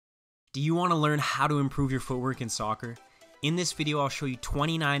Do you want to learn how to improve your footwork in soccer? In this video, I'll show you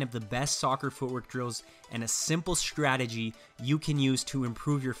 29 of the best soccer footwork drills and a simple strategy you can use to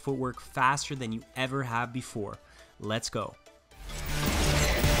improve your footwork faster than you ever have before. Let's go.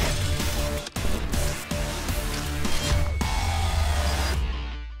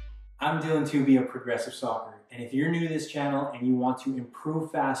 I'm Dylan Tooby of Progressive Soccer, and if you're new to this channel and you want to improve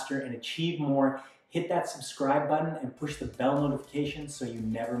faster and achieve more, hit that subscribe button and push the bell notification so you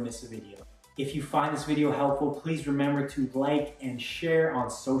never miss a video. If you find this video helpful, please remember to like and share on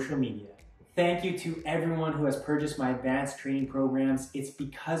social media. Thank you to everyone who has purchased my advanced training programs. It's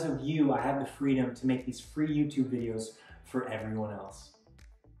because of you I have the freedom to make these free YouTube videos for everyone else.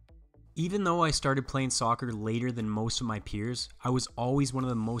 Even though I started playing soccer later than most of my peers, I was always one of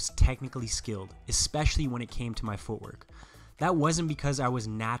the most technically skilled, especially when it came to my footwork. That wasn't because I was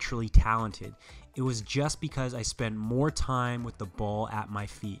naturally talented. It was just because I spent more time with the ball at my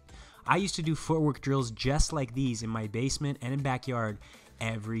feet. I used to do footwork drills just like these in my basement and in backyard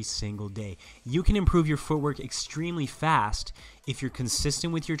every single day. You can improve your footwork extremely fast if you're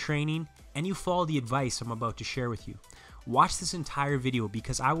consistent with your training and you follow the advice I'm about to share with you. Watch this entire video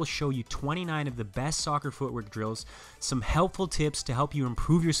because I will show you 29 of the best soccer footwork drills, some helpful tips to help you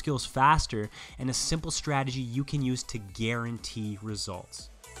improve your skills faster, and a simple strategy you can use to guarantee results.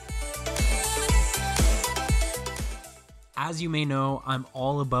 As you may know, I'm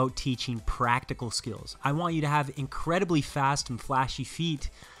all about teaching practical skills. I want you to have incredibly fast and flashy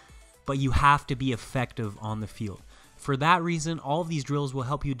feet, but you have to be effective on the field. For that reason, all of these drills will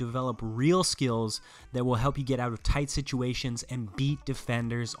help you develop real skills that will help you get out of tight situations and beat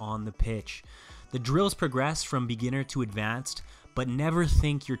defenders on the pitch. The drills progress from beginner to advanced, but never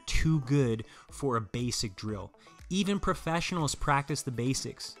think you're too good for a basic drill. Even professionals practice the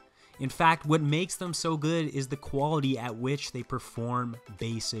basics. In fact, what makes them so good is the quality at which they perform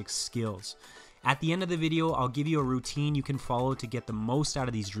basic skills. At the end of the video, I'll give you a routine you can follow to get the most out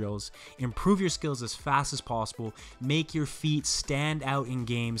of these drills, improve your skills as fast as possible, make your feet stand out in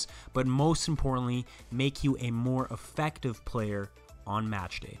games, but most importantly, make you a more effective player on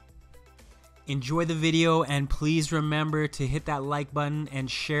match day. Enjoy the video, and please remember to hit that like button and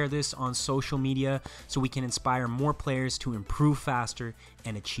share this on social media so we can inspire more players to improve faster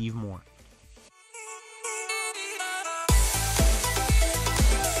and achieve more.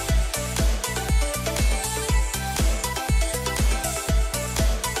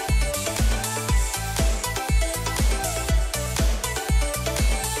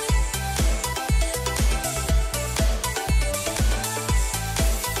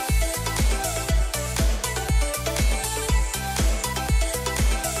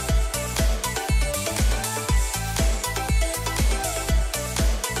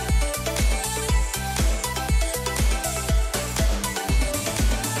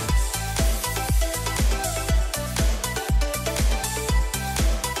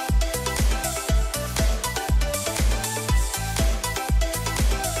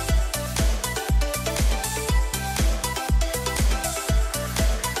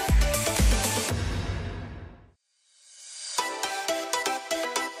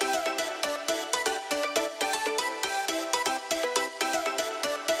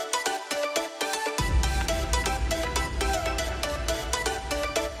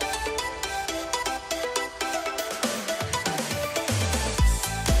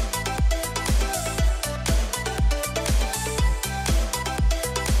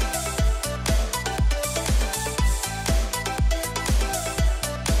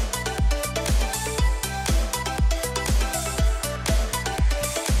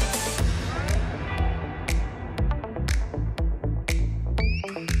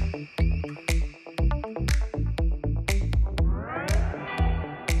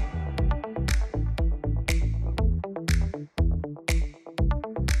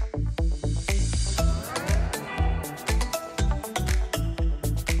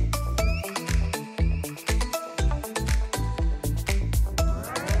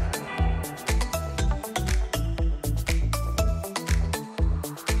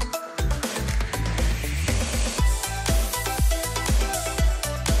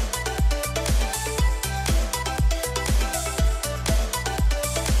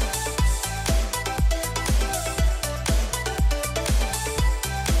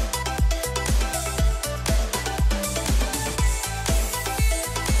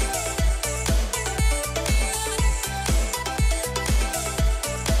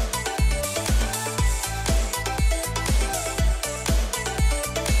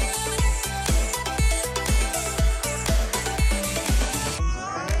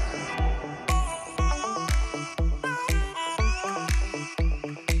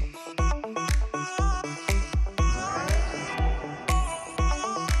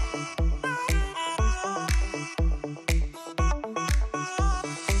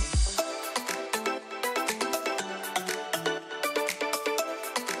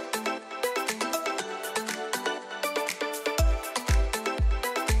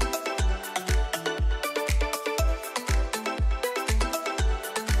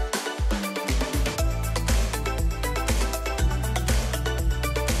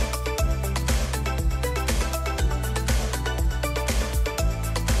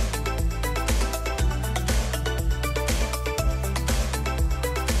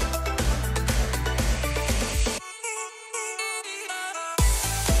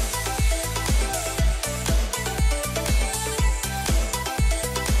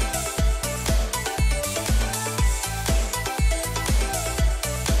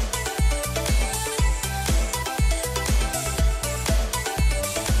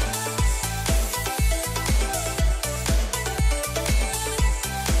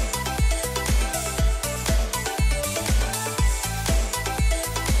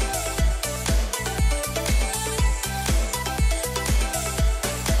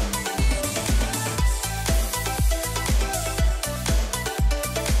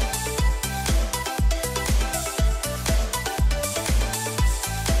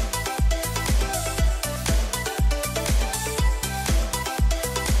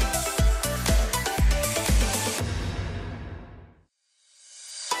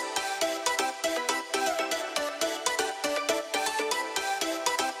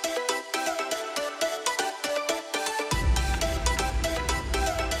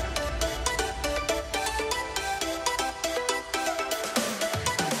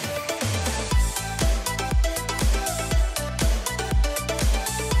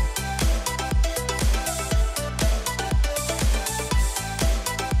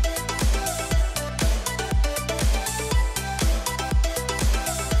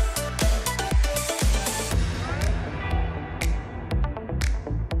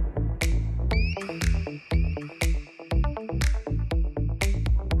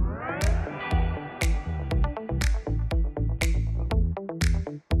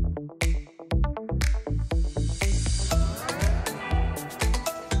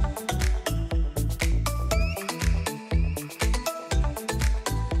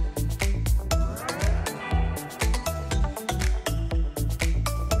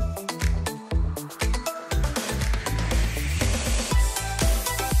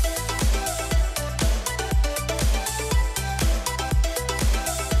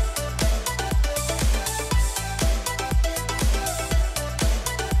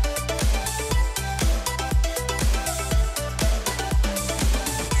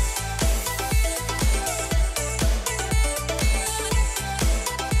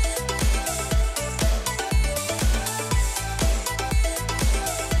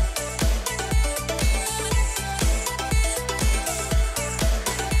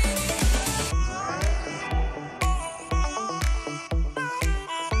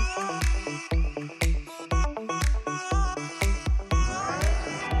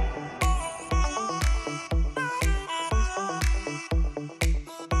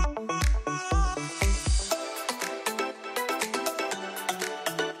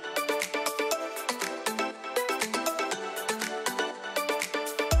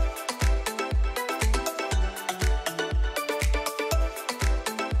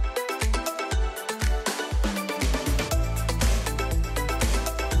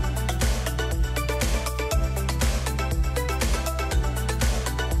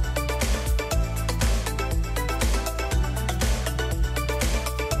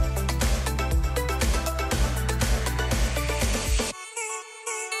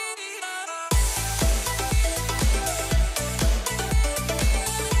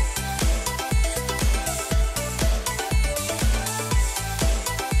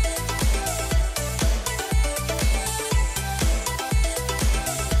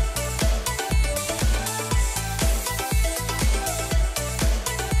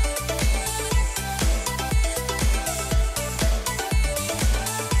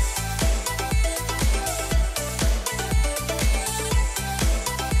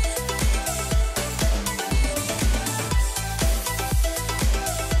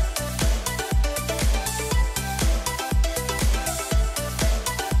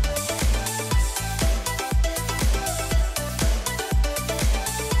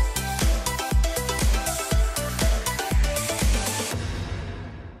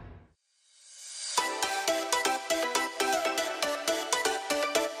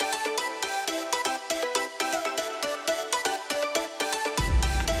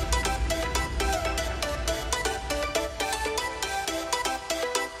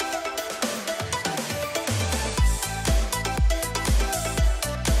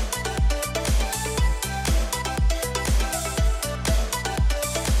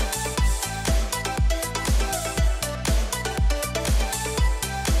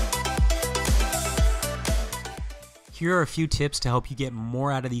 Here are a few tips to help you get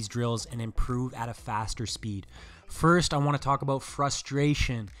more out of these drills and improve at a faster speed. First, I want to talk about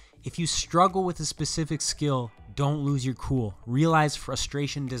frustration. If you struggle with a specific skill, don't lose your cool. Realize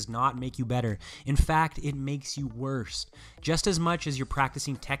frustration does not make you better. In fact, it makes you worse. Just as much as you're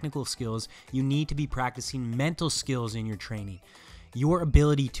practicing technical skills, you need to be practicing mental skills in your training. Your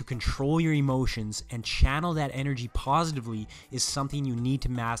ability to control your emotions and channel that energy positively is something you need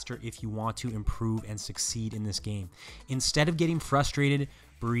to master if you want to improve and succeed in this game. Instead of getting frustrated,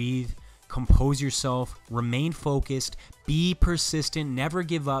 breathe, compose yourself, remain focused, be persistent, never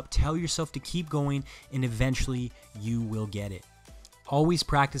give up, tell yourself to keep going, and eventually you will get it. Always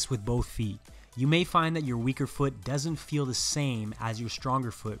practice with both feet. You may find that your weaker foot doesn't feel the same as your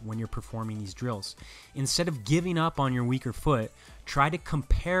stronger foot when you're performing these drills. Instead of giving up on your weaker foot, try to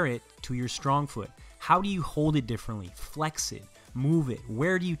compare it to your strong foot. How do you hold it differently? Flex it, move it.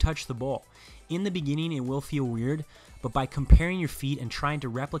 Where do you touch the ball? In the beginning, it will feel weird, but by comparing your feet and trying to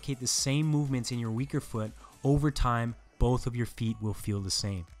replicate the same movements in your weaker foot, over time, both of your feet will feel the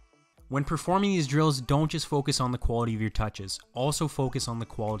same. When performing these drills, don't just focus on the quality of your touches, also focus on the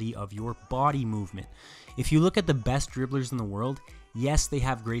quality of your body movement. If you look at the best dribblers in the world, yes, they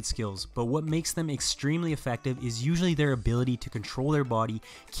have great skills, but what makes them extremely effective is usually their ability to control their body,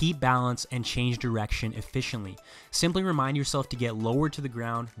 keep balance, and change direction efficiently. Simply remind yourself to get lower to the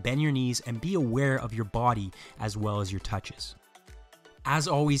ground, bend your knees, and be aware of your body as well as your touches. As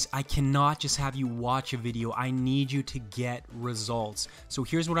always, I cannot just have you watch a video. I need you to get results. So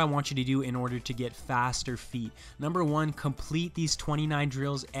here's what I want you to do in order to get faster feet. Number one, complete these 29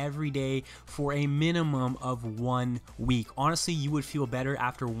 drills every day for a minimum of 1 week. Honestly, you would feel better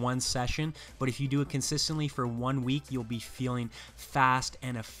after one session, but if you do it consistently for 1 week, you'll be feeling fast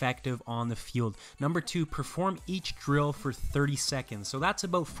and effective on the field. Number two, perform each drill for 30 seconds. So that's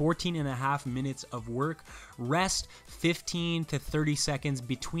about 14.5 minutes of work. Rest 15 to 30 seconds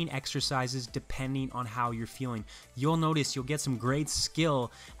between exercises depending on how you're feeling. You'll notice you'll get some great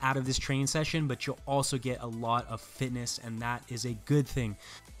skill out of this training session, but you'll also get a lot of fitness, and that is a good thing.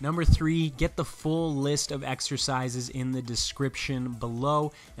 Number three, get the full list of exercises in the description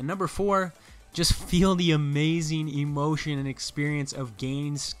below. And number four, just feel the amazing emotion and experience of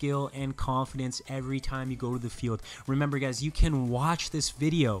gaining skill and confidence every time you go to the field. Remember guys, you can watch this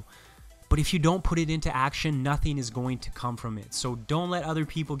video, but if you don't put it into action, nothing is going to come from it. So don't let other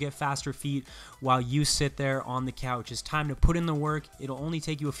people get faster feet while you sit there on the couch. It's time to put in the work. It'll only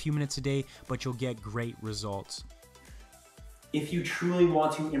take you a few minutes a day, but you'll get great results. If you truly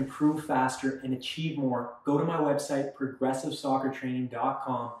want to improve faster and achieve more, go to my website,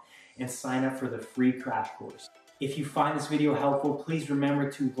 progressivesoccertraining.com, and sign up for the free crash course. If you find this video helpful, please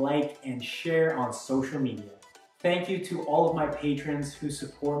remember to like and share on social media. Thank you to all of my patrons who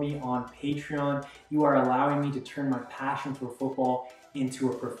support me on Patreon. You are allowing me to turn my passion for football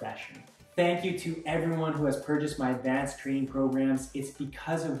into a profession. Thank you to everyone who has purchased my advanced training programs. It's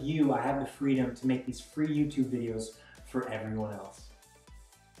because of you I have the freedom to make these free YouTube videos for everyone else.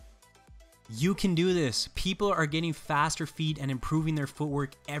 You can do this. People are getting faster feet and improving their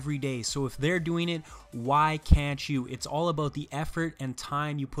footwork every day. So if they're doing it, why can't you? It's all about the effort and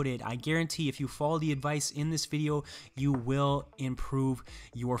time you put in. I guarantee if you follow the advice in this video, you will improve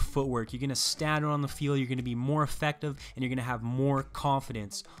your footwork. You're going to stand out on the field, you're going to be more effective, and you're going to have more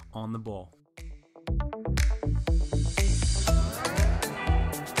confidence on the ball.